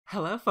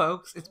Hello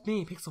folks, it's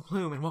me, Pixl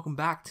Plume, and welcome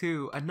back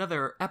to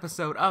another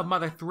episode of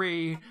Mother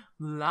 3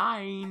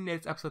 Line.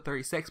 It's episode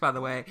 36, by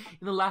the way.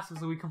 In the last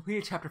episode, we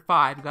completed chapter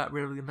 5, we got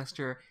rid of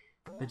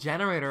the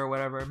generator or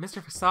whatever.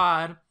 Mr.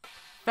 Facade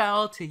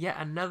fell to yet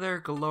another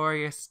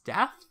glorious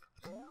death.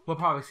 We'll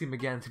probably see him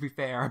again, to be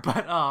fair,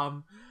 but,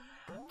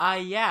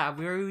 yeah,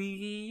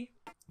 we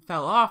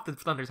fell off the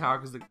Thunder Tower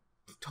because it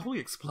totally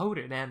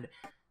exploded, and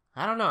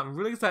I don't know, I'm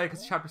really excited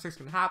because chapter 6 is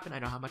going to happen. I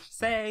don't have much to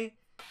say.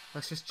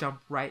 Let's just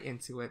jump right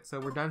into it. So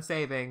we're done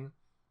saving.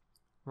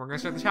 We're going to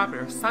start the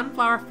chapter.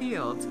 Sunflower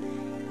Fields.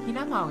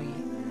 Hinamawi.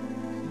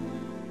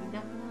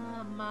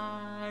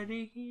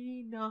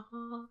 Hinamari no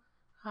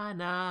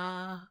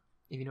hana.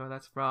 If you know where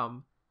that's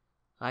from,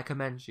 I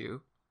commend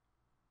you.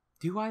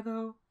 Do I,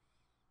 though?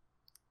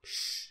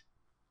 Shh.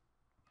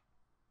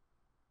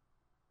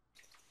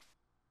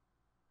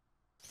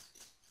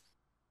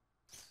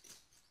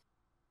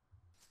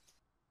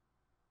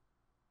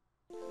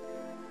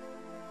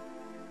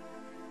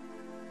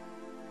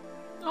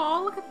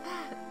 Oh, look at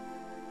that!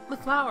 The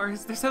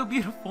flowers, they're so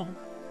beautiful.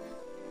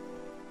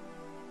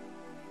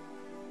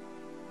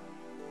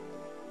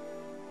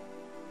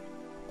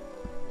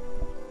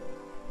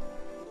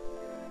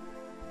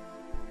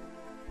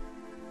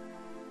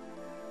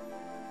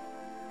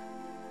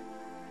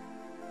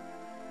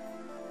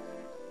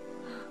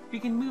 We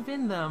can move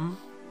in them.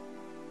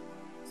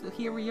 So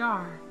here we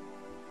are.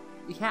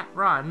 We can't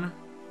run.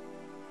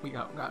 We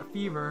got a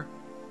fever.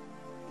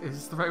 Is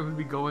this the right way to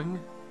be going?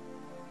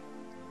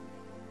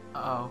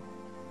 Uh-oh.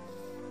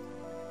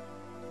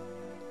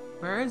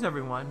 Where is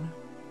everyone?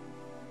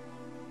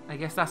 I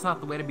guess that's not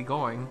the way to be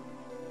going.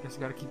 Guess you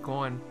gotta keep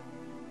going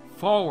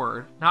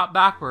forward, not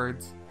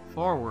backwards.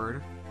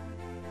 Forward.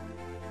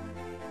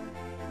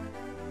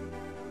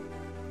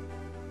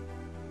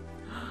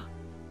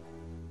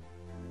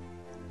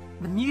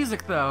 The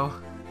music, though.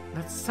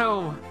 That's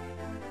so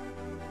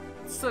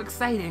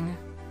exciting.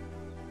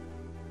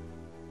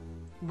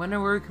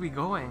 Wonder where we could be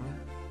going.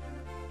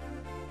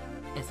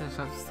 Is there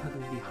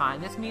something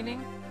behind this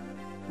meaning?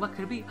 What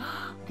could it be?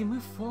 We can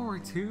move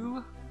forward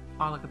too?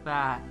 Oh, look at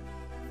that.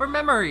 For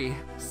memory!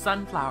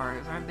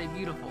 Sunflowers, aren't they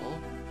beautiful?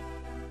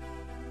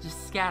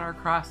 Just scatter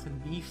across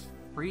and be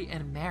free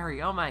and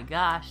merry. Oh my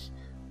gosh.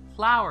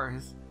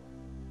 Flowers.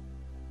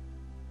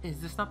 Is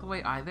this not the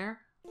way either?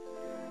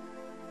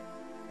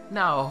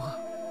 No.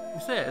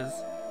 This is.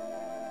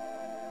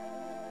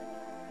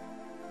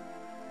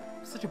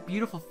 Such a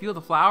beautiful field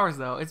of flowers,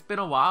 though. It's been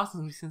a while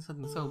since we've seen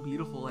something so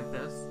beautiful like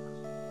this.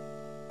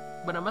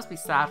 But it must be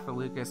sad for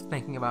Lucas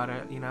thinking about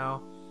it, you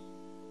know?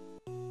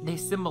 They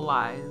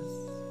symbolize,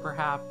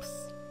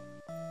 perhaps,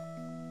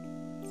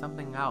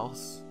 something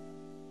else.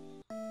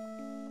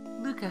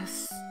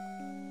 Lucas.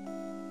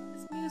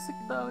 This music,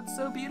 though, it's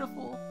so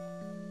beautiful.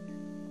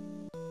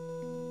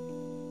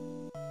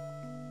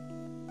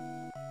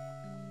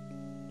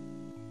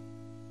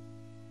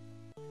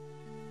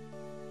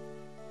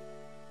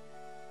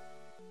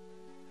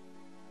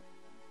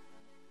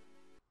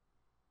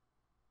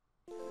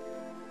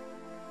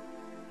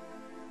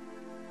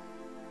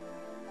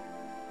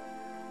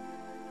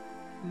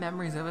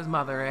 Memories of his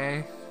mother,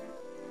 eh?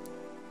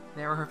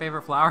 They were her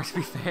favorite flower, to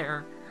be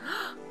fair.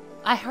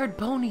 I heard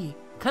Boney!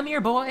 Come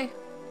here, boy!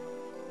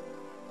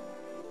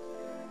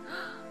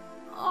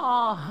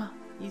 Aw,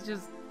 he's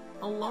just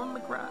alone in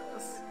the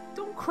grass.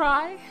 Don't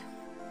cry!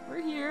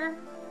 We're here.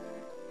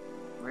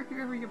 We're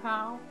here for you,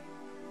 pal.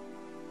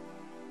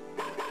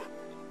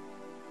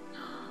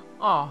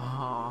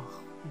 Aw,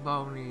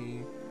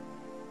 Boney.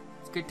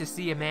 It's good to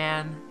see you,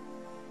 man.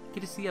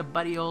 Good to see a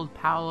buddy old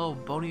pal,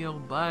 old bony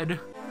old bud.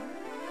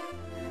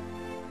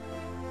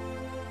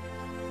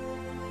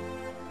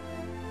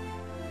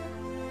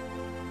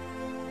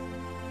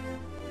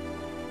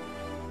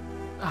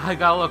 I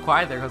got a little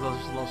quiet there because I was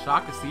just a little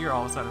shocked to see her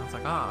all of a sudden. It's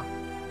like, ah,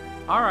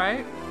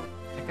 alright.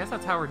 I guess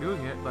that's how we're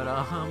doing it, but,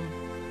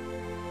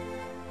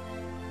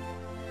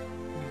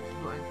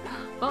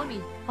 Boney,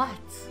 what?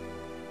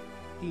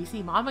 Do you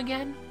see Mom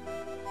again?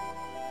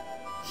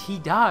 He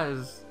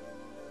does.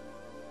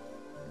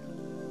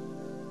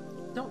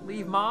 Don't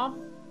leave,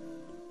 Mom.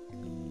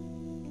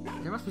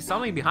 There must be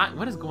something behind.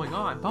 What is going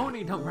on?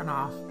 Boney, don't run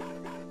off.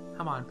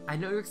 Come on. I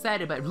know you're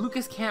excited, but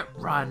Lucas can't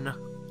run.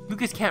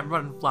 Lucas can't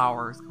run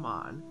flowers. Come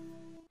on.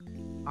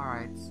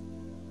 Alright.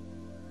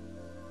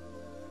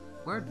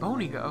 Where'd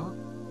Boney go?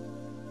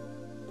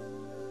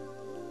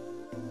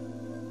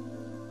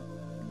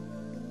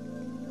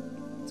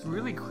 It's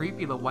really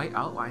creepy, the white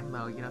outline,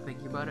 though, you know,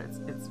 thinking about it.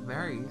 It's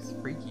very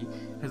freaky.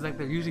 It's like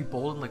they're usually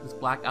bold in like this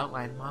black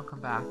outline. Mom,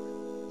 come back.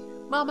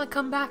 Mama,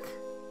 come back.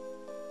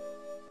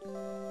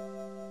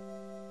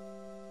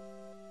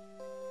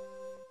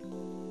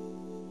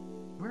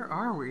 Where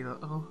are we, though?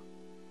 Oh.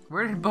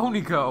 Where did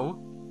Boney go?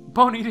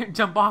 Boney didn't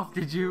jump off,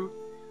 did you?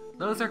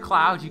 Those are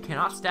clouds. You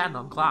cannot stand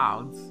on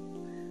clouds.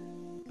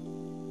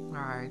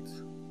 Alright.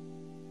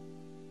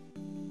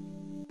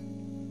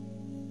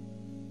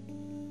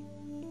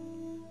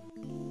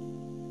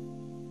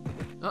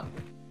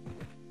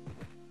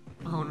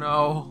 Oh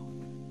no.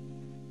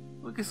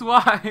 Lucas,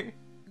 why?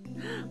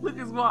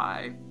 Lucas,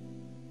 why?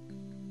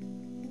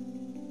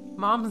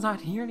 Mom's not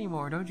here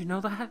anymore, don't you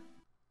know that?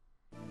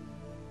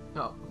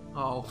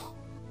 Oh.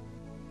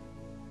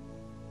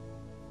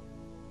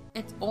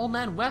 It's Old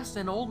Man West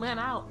and Old Man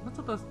Out. What's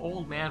up with this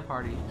old man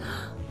party?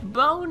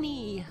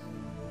 Boney!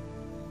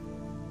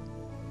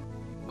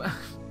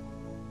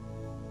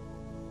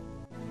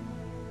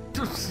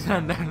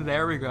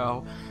 There we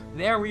go.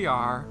 There we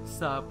are.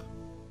 Sup.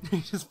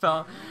 He just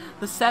fell.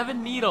 The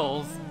 7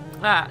 needles.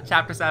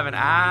 Chapter 7.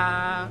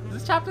 Is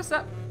this chapter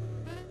 7?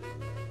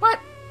 What?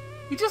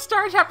 You just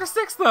started chapter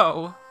 6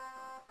 though.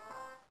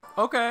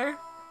 Okay.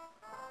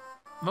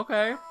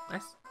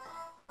 Nice.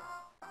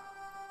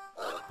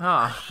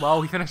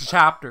 Well, we finished a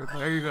chapter.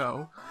 There you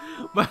go.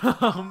 But,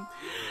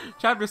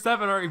 chapter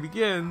 7 already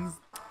begins.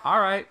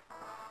 Alright.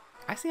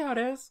 I see how it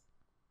is.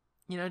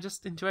 You know,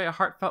 just enjoy a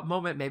heartfelt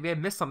moment. Maybe I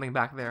missed something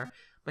back there.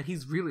 But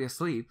he's really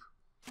asleep.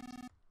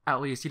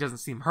 At least he doesn't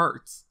seem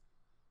hurt.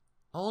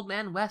 Old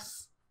Man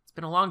Wes. It's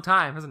been a long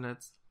time, hasn't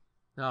it?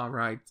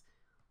 Alright.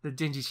 The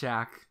dingy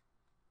shack.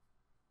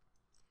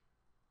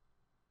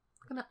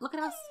 Look at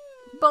us.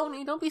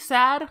 Boney, don't be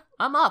sad.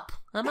 I'm up.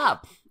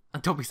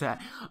 Don't be sad.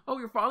 Oh,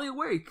 you're finally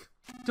awake.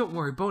 Don't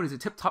worry, Boney's in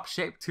tip-top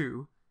shape,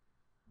 too.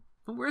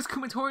 But where's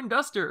Kumator and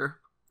Duster?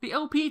 The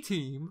LP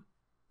team.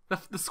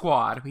 The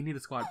squad. We need the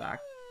squad back.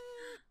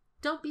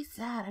 Don't be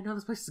sad. I know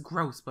this place is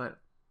gross, but...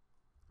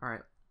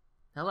 Alright.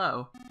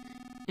 Hello.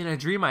 In a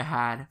dream I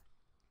had,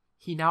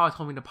 he now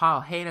told me to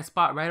pile hay in a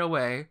spot right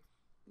away.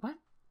 What?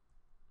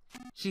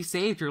 She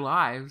saved your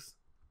lives.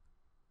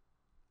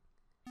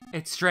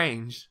 It's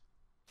strange.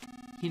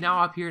 He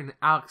now appeared in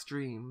Alex's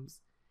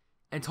dreams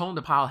and told him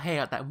to pile hay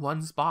at that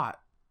one spot.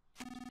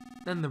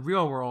 Then in the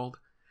real world,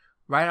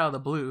 right out of the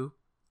blue,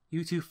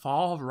 you two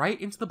fall right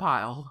into the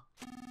pile.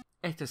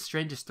 It's as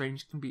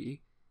strange can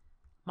be.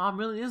 Mom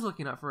really is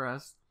looking up for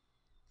us.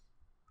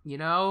 You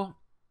know,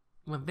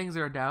 when things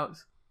are in doubt,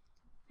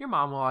 your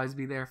mom will always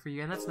be there for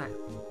you, and that's nice.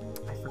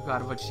 I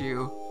forgot about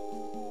you.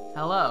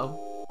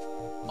 Hello.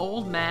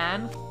 Old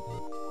man.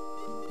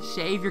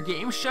 Shave your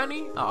game,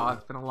 Shunny? Oh,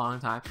 it's been a long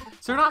time.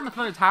 So we're not in the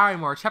Thunder Tower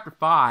anymore, chapter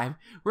 5.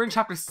 We're in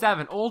chapter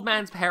 7, Old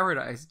Man's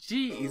Paradise.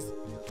 Jeez.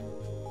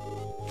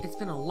 It's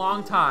been a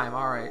long time.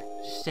 Alright,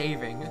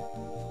 shaving.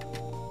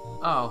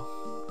 Oh.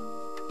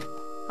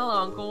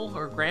 Hello, Uncle,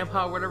 or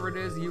Grandpa, whatever it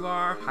is you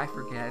are. I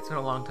forget, it's been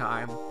a long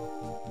time.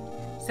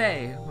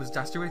 Say, was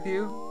Duster with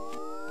you?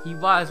 He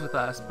was with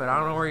us, but I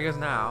don't know where he is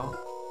now.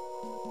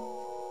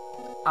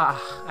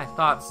 I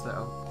thought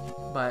so.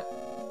 But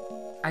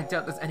I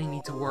doubt there's any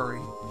need to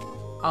worry.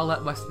 I'll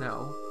let Wes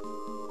know.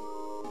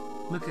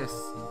 Lucas,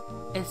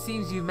 it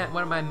seems you met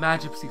one of my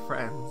Magipsy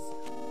friends.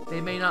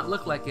 They may not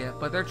look like it,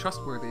 but they're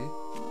trustworthy.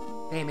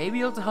 They may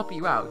be able to help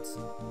you out.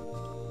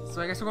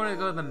 So I guess we're going to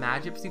go to the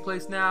Magipsy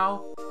place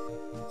now.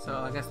 So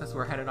I guess that's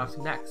where we're headed off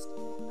to next.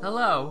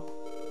 Hello.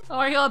 Oh,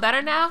 are you all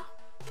better now?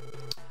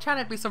 Try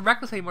not to be so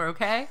reckless anymore,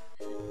 okay?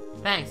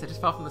 Thanks, I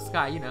just fell from the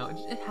sky, you know,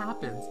 it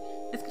happens.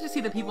 It's good to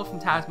see the people from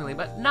Tasmania,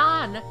 but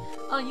none!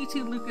 Oh, you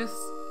too, Lucas.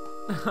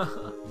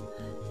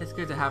 It's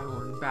good to have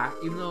everyone back,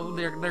 even though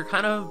they're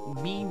kind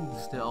of mean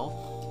still.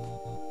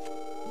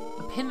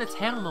 The pin the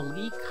tail on the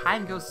leak,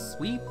 hide and go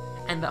sweep,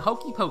 and the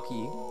hokey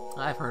pokey.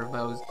 I've heard of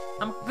those.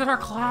 They're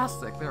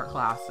classic.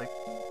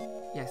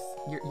 Yes,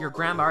 your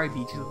grandma already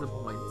beat you to the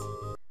point.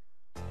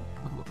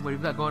 What have you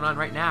got going on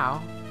right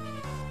now?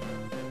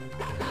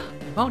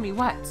 Boney,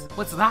 what?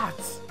 What's that?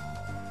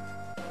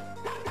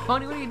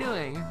 Boney, what are you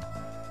doing?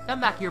 Come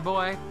back here,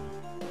 boy.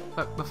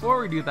 But before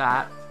we do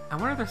that, I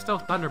wonder if there's still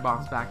Thunder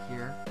Bombs back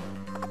here.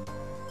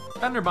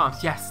 Thunder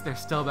Bombs, yes, they're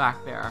still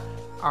back there.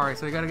 Alright,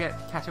 so we gotta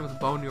catch up with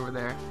Boney over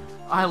there.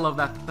 I love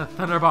that the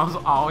Thunder Bombs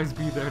will always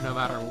be there no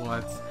matter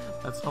what.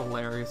 That's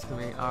hilarious to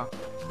me.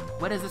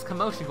 What is this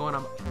commotion going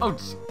on? Oh,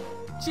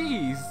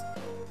 jeez.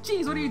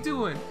 Jeez, what are you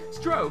doing?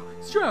 Stroke.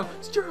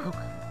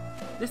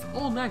 This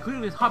old man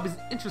clearly his hobbies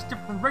and interests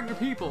different from regular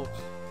people.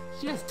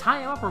 She just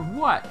tie him up or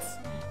what?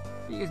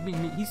 He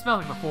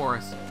smells like the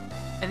forest.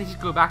 And then he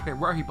should go back there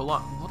where he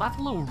belongs. Well, that's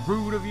a little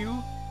rude of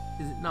you,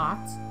 is it not?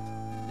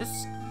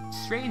 This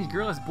strange,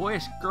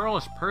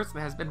 girlish person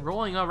has been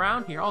rolling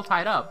around here all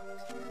tied up.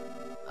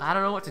 I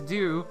don't know what to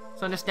do,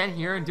 so I'm just standing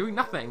here and doing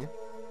nothing.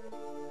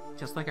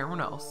 Just like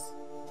everyone else.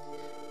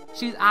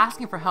 She's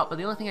asking for help, but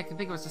the only thing I can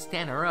think of is to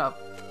stand her up.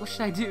 What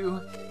should I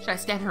do? Should I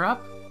stand her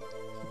up?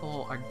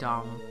 People are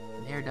dumb.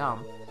 They're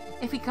dumb.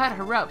 If we cut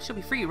her up, she'll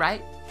be free,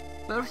 right?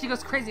 But what if she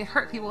goes crazy and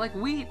hurt people like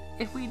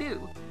if we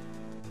do?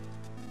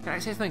 Can I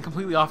say something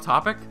completely off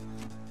topic?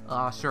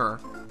 Sure.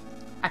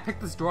 I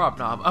picked this door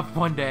knob up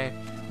one day,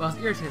 but I was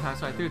irritated,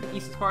 so I threw it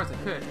east as far as I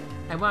could.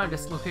 I wound up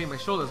dislocating my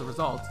shoulder as a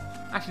result.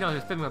 Actually, no, I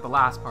was fiddling with the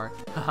last part.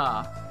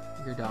 Haha,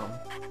 you're dumb.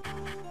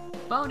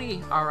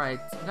 Boney! Alright,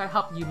 I gotta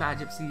help you,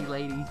 Magipsy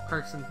lady,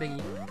 person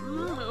thingy.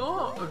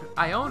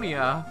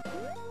 Ionia!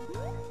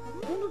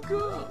 Oh my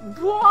god!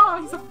 Wow,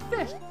 he's a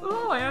fish!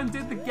 Oh, I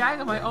undid the gag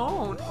on my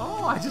own!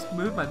 Oh, I just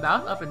moved my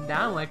mouth up and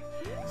down like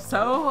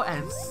so,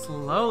 and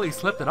slowly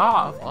slipped it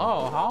off.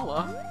 Oh,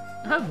 holla.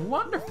 I'm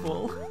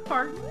wonderful!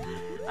 Pardon?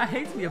 I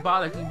hate to be a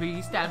bother. Can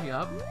you stand me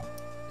up?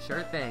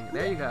 Sure thing.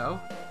 There you go.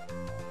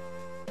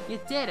 You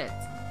did it.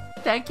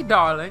 Thank you,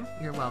 darling.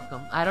 You're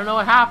welcome. I don't know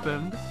what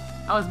happened.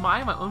 I was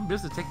minding my own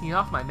business taking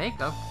off my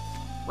makeup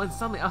when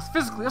suddenly I was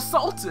physically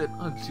assaulted.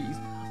 Oh, jeez.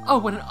 Oh,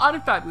 what an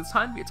unfabulous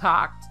time to be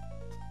attacked.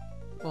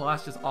 Well,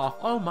 that's just off.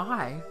 Oh,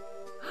 my.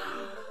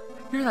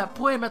 You're that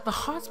boy I met at the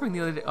hot spring the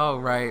other day. Oh,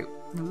 right.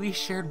 We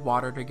shared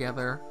water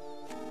together.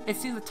 It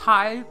seems the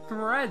tie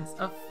threads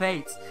of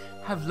fate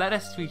have led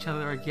us to each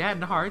other again,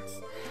 hearts.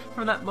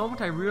 From that moment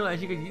I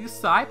realized you could use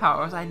psi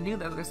powers. I knew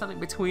that there was something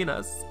between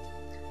us.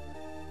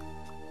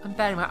 I'm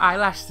batting my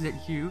eyelashes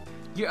at you.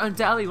 You're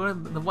undoubtedly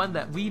the one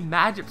that we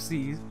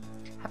magipsies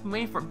have been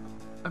waiting for.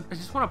 I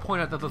just want to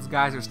point out that those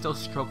guys are still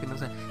stroking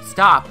themselves.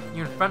 Stop!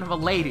 You're in front of a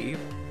lady.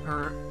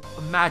 Or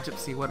a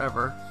magipsy,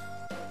 whatever.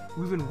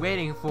 We've been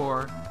waiting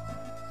for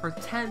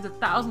tens of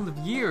thousands of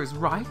years,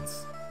 right?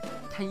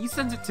 Can you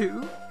sense it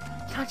too?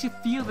 Can't you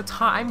feel the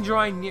time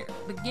drawing near?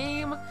 The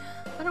game?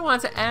 I don't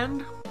want it to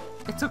end.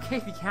 It's okay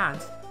if you can't.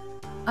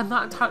 I'm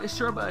not entirely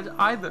sure about it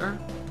either.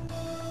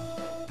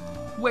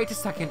 Wait a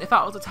second, if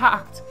I was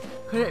attacked,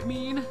 could it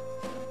mean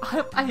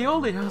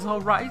Aeolia is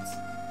alright?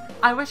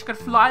 I wish I could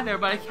fly there,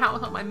 but I can't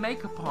without my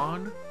makeup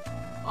on.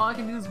 All I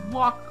can do is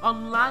walk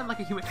on land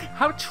like a human.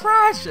 How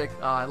tragic!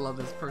 Oh, I love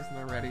this person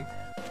already.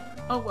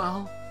 Oh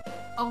well,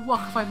 I'll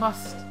walk if I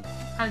must.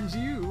 And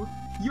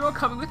you're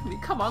coming with me.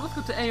 Come on, let's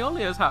go to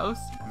Aeolia's house,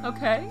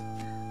 okay?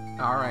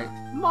 Alright,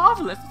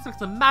 marvelous, let's make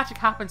some magic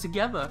happen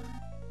together.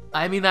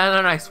 I mean that in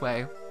a nice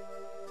way.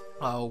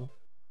 Oh.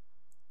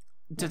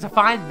 To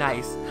define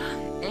nice.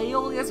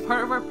 Aeolia's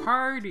part of our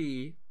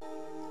party.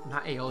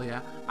 Not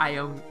Aeolia,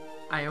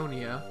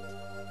 Ionia.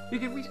 We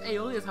can reach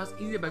Aeolia's house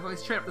easier by going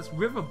straight up this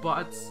river,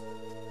 but...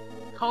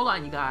 Hold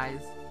on, you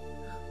guys.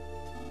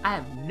 I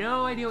have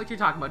no idea what you're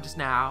talking about just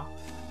now,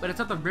 but it's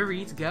up the river you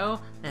need to go,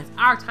 and it's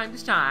our time to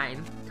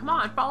shine. Come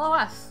on, follow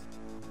us.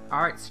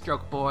 Alright,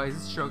 stroke boys.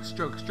 Stroke,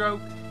 stroke,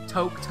 stroke.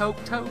 Toke,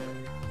 toke, toke.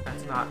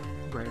 That's not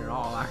great at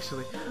all,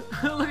 actually.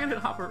 Look at him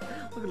hop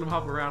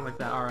around like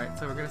that. Alright,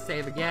 so we're gonna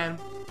save again.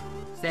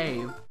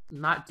 Save,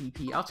 not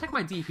DP. I'll check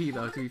my DP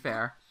though, to be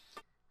fair.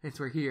 Since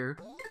we're here.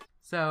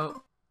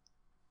 So,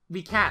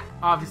 we can't,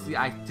 obviously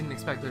I didn't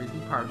expect her to be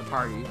part of the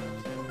party.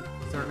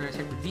 So we're gonna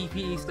check the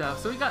DP stuff.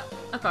 So we got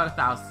about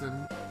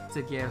 1,000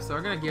 to give. So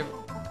we're gonna give,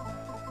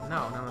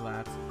 no, none of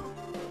that.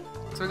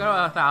 So we got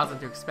about 1,000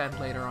 to expend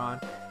later on.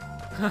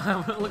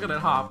 Look at it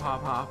hop,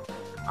 hop, hop.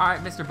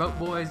 Alright, Mr. Boat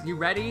Boys, you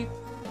ready?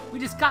 We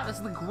just got this,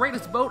 the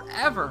greatest boat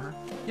ever.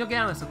 You'll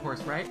get on this, of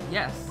course, right?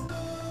 Yes.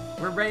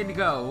 We're ready to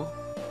go.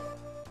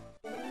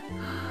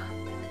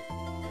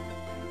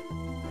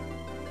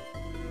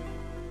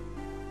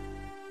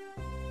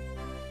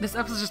 This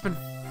episode's just been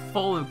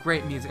full of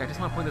great music. I just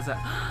want to point this out.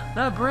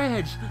 The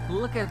bridge!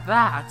 Look at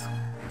that!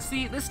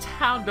 See, this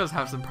town does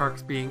have some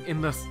perks being in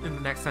the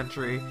next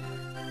century.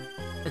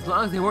 As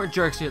long as they weren't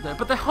jerks yet,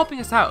 but they're helping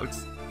us out.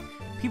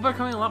 People are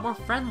becoming a lot more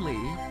friendly.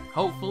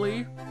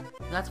 Hopefully.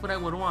 That's what I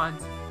would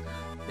want.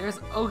 There's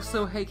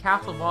also Hey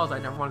Castle Walls. I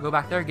never want to go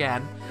back there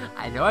again.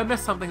 I know I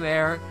missed something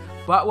there,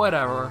 but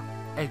whatever.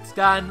 It's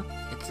done.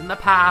 It's in the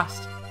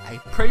past. I'm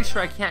pretty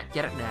sure I can't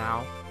get it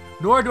now.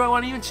 Nor do I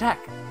want to even check.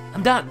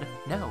 I'm done.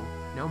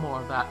 No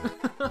more of that.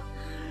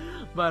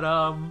 But,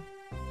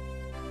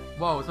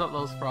 whoa, it's not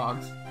those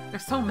frogs.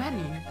 There's so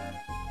many.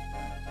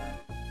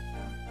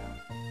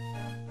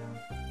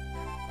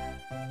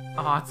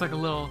 Oh, it's like a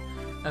little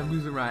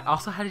amusement ride.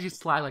 Also, how did you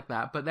slide like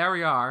that? But there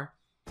we are.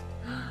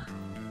 I'm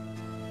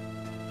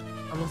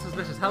a little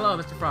suspicious. Hello,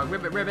 Mr. Frog.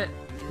 Ribbit, ribbit.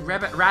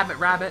 Rabbit, rabbit,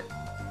 rabbit.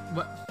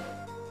 What?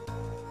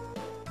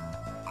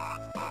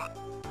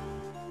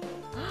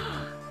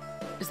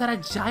 Is that a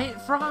giant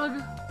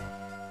frog?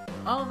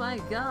 Oh my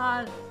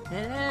god,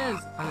 it is!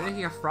 Are they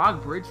making a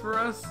frog bridge for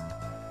us?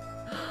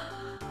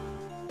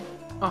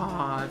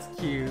 Oh, that's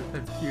cute.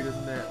 That's cute,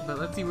 isn't it? But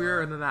let's see,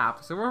 we're in the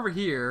map. So we're over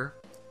here.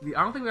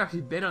 I don't think we've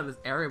actually been on this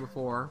area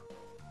before.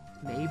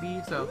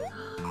 Maybe, so...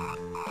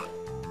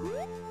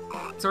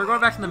 So we're going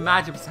back to the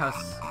Magic's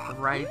house,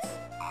 right?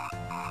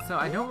 So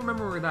I don't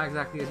remember where that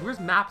exactly is.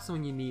 Where's maps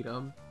when you need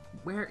them?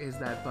 Where is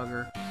that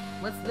bugger?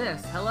 What's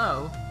this?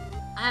 Hello?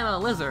 I'm a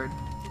lizard.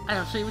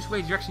 I'll show you which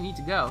way direction you need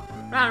to go.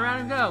 Round,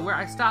 round, and go. Where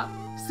I stop,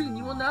 soon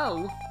you will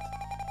know.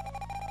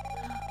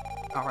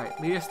 Alright,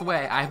 lead us the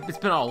way. It's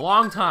been a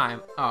long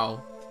time.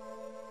 Oh.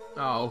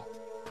 Oh.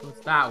 It's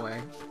that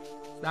way.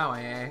 It's that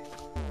way, eh?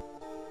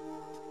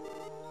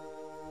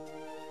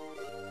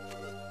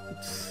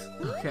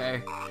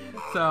 Okay.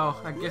 So,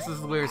 I guess this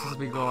is where we're supposed to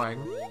be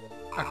going.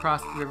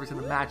 Across the river to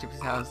the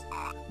Magic's house.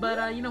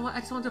 But, you know what? I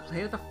just wanted to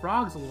play with the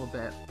frogs a little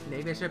bit.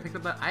 Maybe I should have picked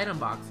up that item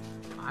box.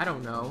 I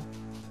don't know.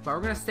 But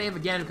we're gonna save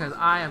again because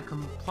I am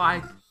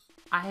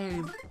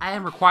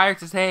required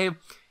to save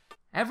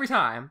every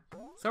time.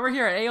 So we're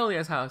here at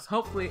Aeolia's house.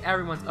 Hopefully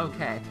everyone's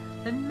okay.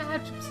 The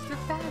Magics are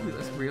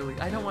fabulous, really.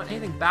 I don't want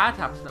anything bad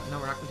to happen to them. No,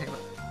 we're not gonna take them.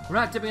 We're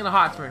not dipping in the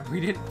hot spring.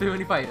 We didn't do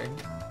any fighting.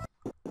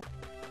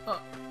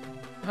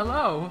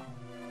 Hello?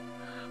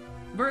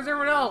 Where's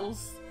everyone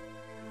else?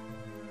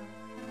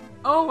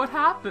 Oh, what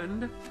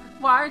happened?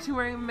 Why aren't you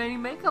wearing any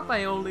makeup,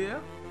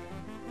 Ionia?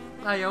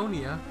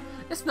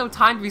 It's no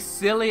time to be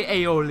silly,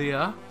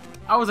 Aeolia.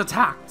 I was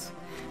attacked,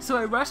 so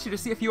I rushed you to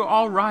see if you were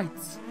alright.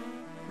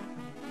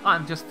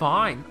 I'm just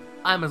fine.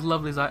 I'm as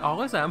lovely as I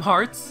always am,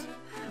 Hearts.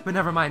 But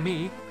never mind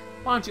me.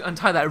 Why don't you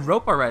untie that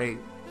rope already?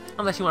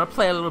 Unless you want to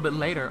play a little bit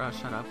later. Oh,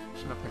 shut up,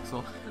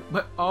 Pixl.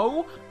 But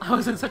oh, I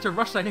was in such a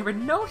rush that I never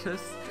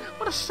noticed.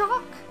 What a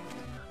shock!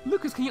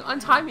 Lucas, can you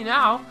untie me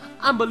now?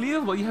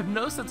 Unbelievable, you have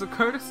no sense of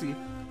courtesy.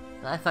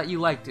 I thought you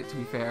liked it, to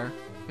be fair.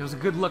 It was a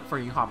good look for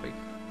you, Hoppy.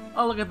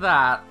 Oh, look at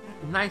that.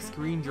 Nice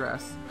green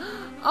dress.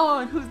 Oh,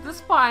 and who's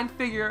this fine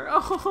figure?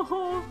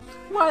 Oh,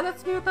 why,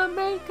 that's me without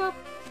makeup.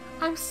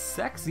 I'm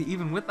sexy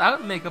even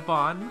without makeup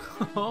on.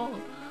 Oh,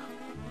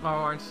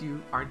 aren't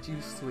you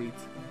sweet?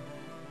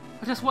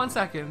 But just 1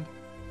 second.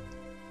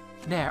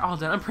 There, all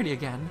done. I'm pretty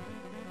again.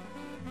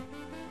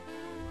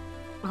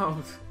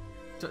 Oh,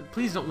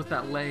 please don't lift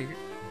that leg.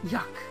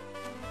 Yuck.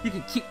 You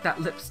can keep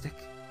that lipstick.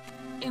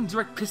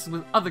 Indirect kisses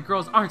with other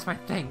girls aren't my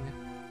thing.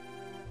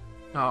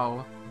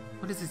 Oh,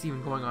 what is this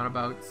even going on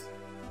about?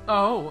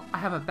 Oh, I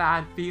have a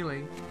bad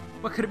feeling.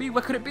 What could it be?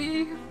 What could it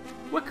be?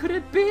 What could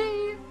it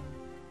be?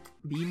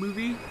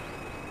 B-movie?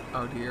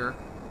 Oh dear.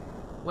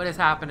 What is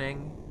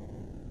happening?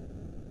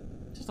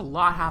 Just a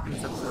lot happened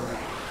this episode.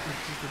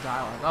 It's just the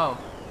dialogue. Oh.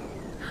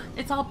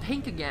 It's all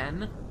pink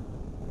again.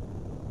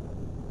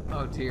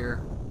 Oh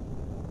dear.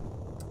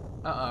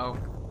 Uh-oh.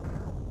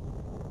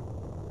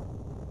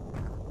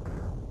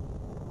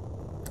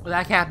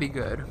 That can't be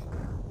good.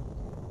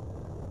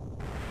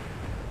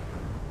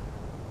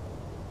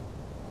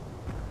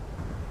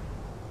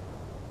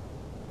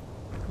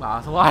 Wow,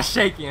 it's a lot of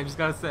shaking, I just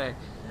gotta say.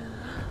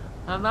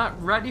 I'm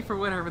not ready for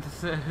whatever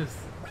this is.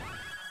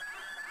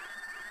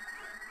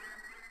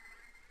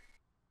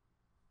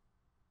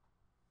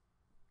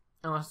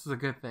 Unless it's a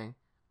good thing.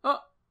 Oh!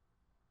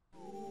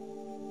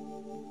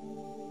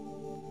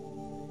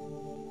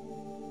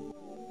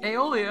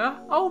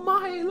 Aeolia! Oh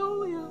my,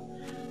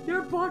 Aeolia!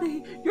 Your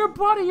body! Your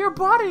body! Your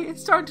body!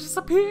 It's starting to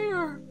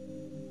disappear!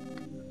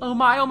 Oh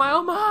my, oh my,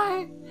 oh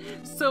my!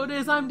 So it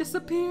is, I'm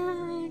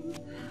disappearing!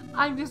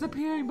 I'm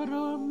disappearing, but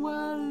I'm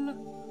well.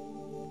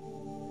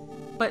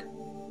 But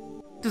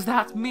does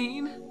that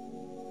mean?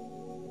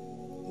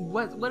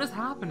 What is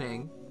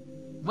happening?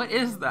 What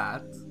is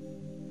that?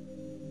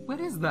 What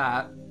is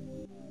that?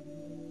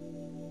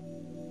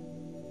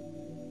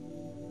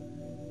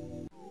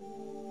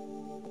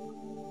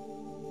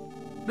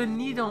 The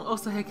needle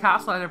Osahe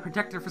Castle had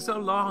protected her for so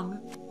long.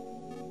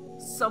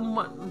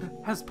 Someone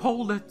has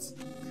pulled it.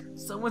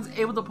 Someone's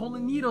able to pull the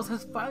needles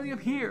has finally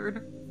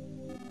appeared.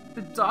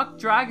 The dark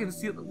dragon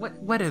seal.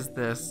 What is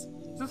this?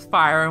 Is this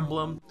Fire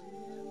Emblem?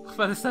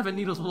 Where the 7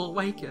 needles will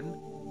awaken.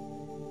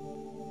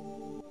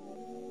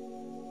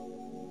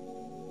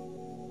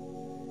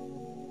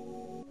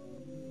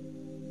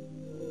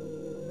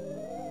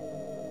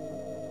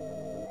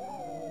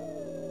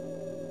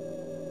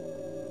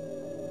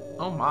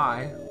 Oh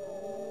my.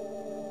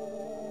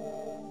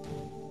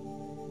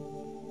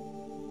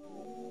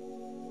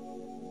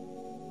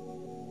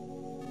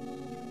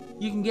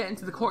 You can get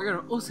into the courtyard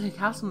of Osahe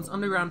Castle's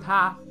underground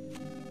path.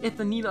 If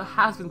the needle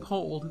has been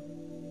pulled,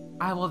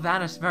 I will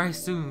vanish very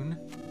soon.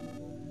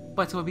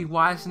 But it would be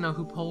wise to know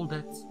who pulled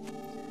it.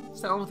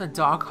 Someone with a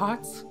dog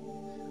heart?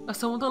 Or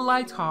someone with a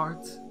light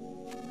heart?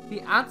 The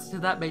answer to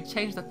that may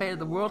change the fate of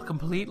the world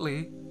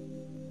completely.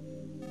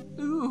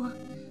 Ooh,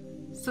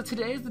 so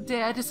today is the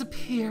day I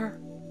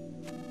disappear.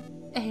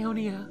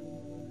 Aeonia,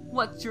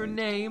 what's your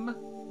name?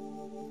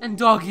 And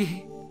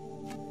doggy,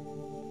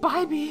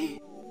 bye me.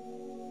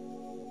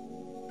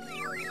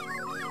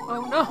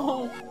 Oh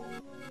no!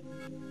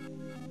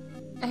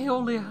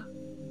 Aeolia,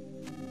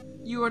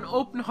 you are an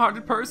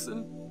open-hearted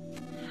person.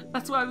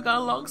 That's why we got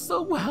along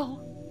so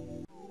well.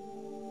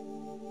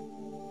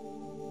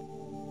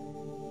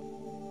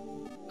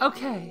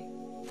 Okay,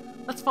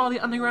 let's follow the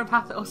underground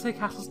path to Osahe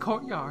Castle's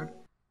courtyard.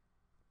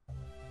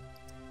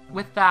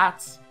 With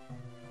that,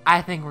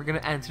 I think we're gonna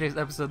end today's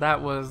episode.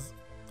 That was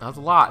a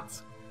lot.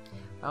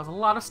 That was a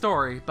lot of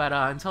story. But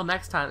until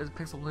next time, this is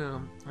Pixl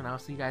Plume, and I'll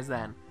see you guys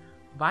then.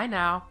 Bye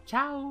now.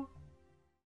 Ciao.